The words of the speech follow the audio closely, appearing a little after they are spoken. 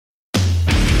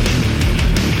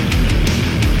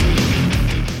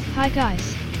Hi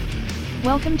guys.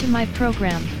 Welcome to my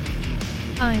program.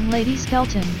 I'm Lady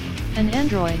Skeleton, an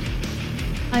android.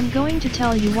 I'm going to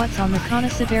tell you what's on the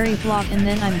Conasiberi blog and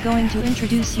then I'm going to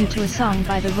introduce you to a song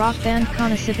by the rock band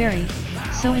Conasiberi,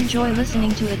 so enjoy listening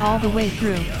to it all the way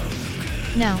through.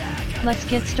 Now, let's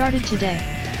get started today.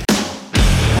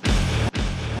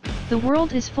 The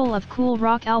world is full of cool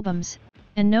rock albums,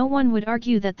 and no one would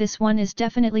argue that this one is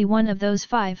definitely one of those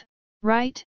 5,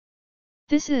 right?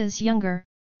 This is younger,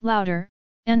 louder,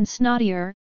 and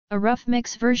snottier, a rough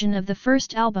mix version of the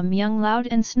first album Young, Loud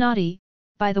and Snotty,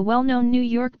 by the well-known New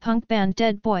York punk band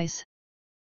Dead Boys.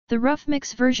 The rough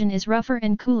mix version is rougher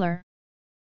and cooler.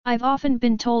 I've often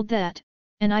been told that,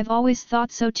 and I've always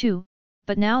thought so too,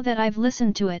 but now that I've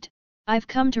listened to it, I've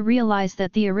come to realize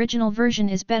that the original version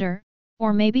is better,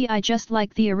 or maybe I just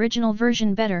like the original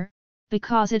version better,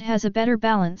 because it has a better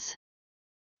balance.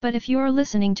 But if you're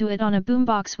listening to it on a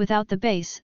boombox without the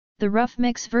bass, the rough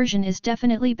mix version is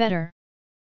definitely better.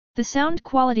 The sound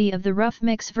quality of the rough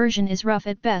mix version is rough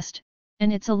at best,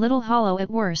 and it's a little hollow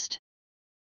at worst.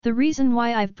 The reason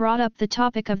why I've brought up the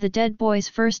topic of the Dead Boys'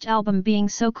 first album being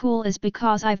so cool is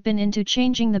because I've been into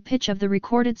changing the pitch of the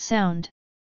recorded sound.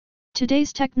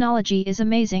 Today's technology is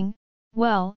amazing,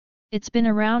 well, it's been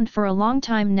around for a long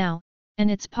time now, and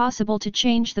it's possible to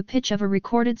change the pitch of a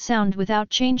recorded sound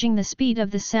without changing the speed of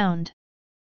the sound.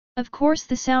 Of course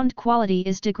the sound quality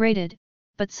is degraded,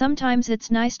 but sometimes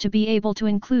it's nice to be able to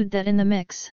include that in the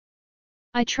mix.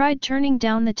 I tried turning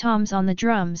down the toms on the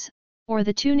drums, or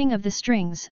the tuning of the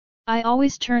strings, I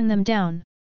always turn them down.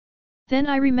 Then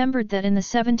I remembered that in the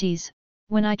 70s,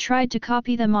 when I tried to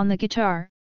copy them on the guitar,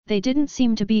 they didn't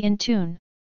seem to be in tune.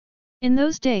 In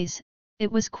those days,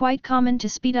 it was quite common to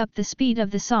speed up the speed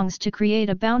of the songs to create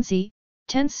a bouncy,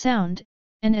 tense sound,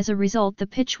 and as a result the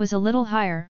pitch was a little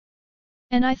higher.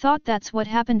 And I thought that's what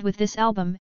happened with this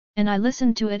album, and I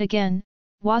listened to it again,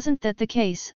 wasn't that the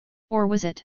case, or was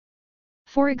it?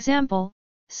 For example,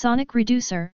 Sonic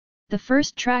Reducer, the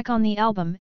first track on the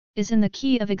album, is in the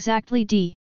key of exactly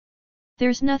D.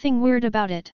 There's nothing weird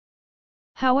about it.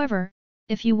 However,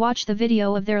 if you watch the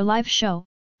video of their live show,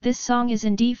 this song is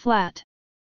in D flat.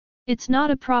 It's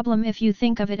not a problem if you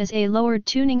think of it as a lowered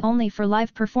tuning only for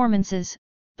live performances,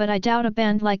 but I doubt a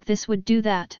band like this would do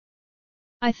that.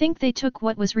 I think they took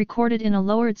what was recorded in a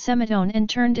lowered semitone and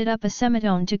turned it up a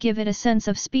semitone to give it a sense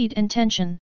of speed and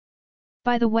tension.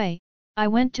 By the way, I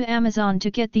went to Amazon to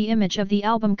get the image of the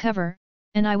album cover,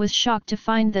 and I was shocked to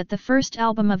find that the first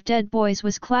album of Dead Boys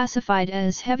was classified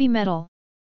as heavy metal.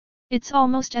 It's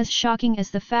almost as shocking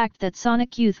as the fact that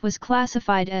Sonic Youth was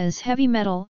classified as heavy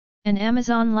metal, and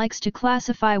Amazon likes to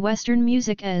classify Western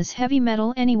music as heavy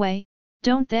metal anyway,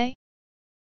 don't they?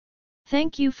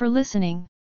 Thank you for listening.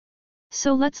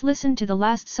 So let's listen to the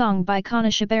last song by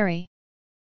Conasiberi.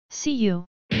 See you.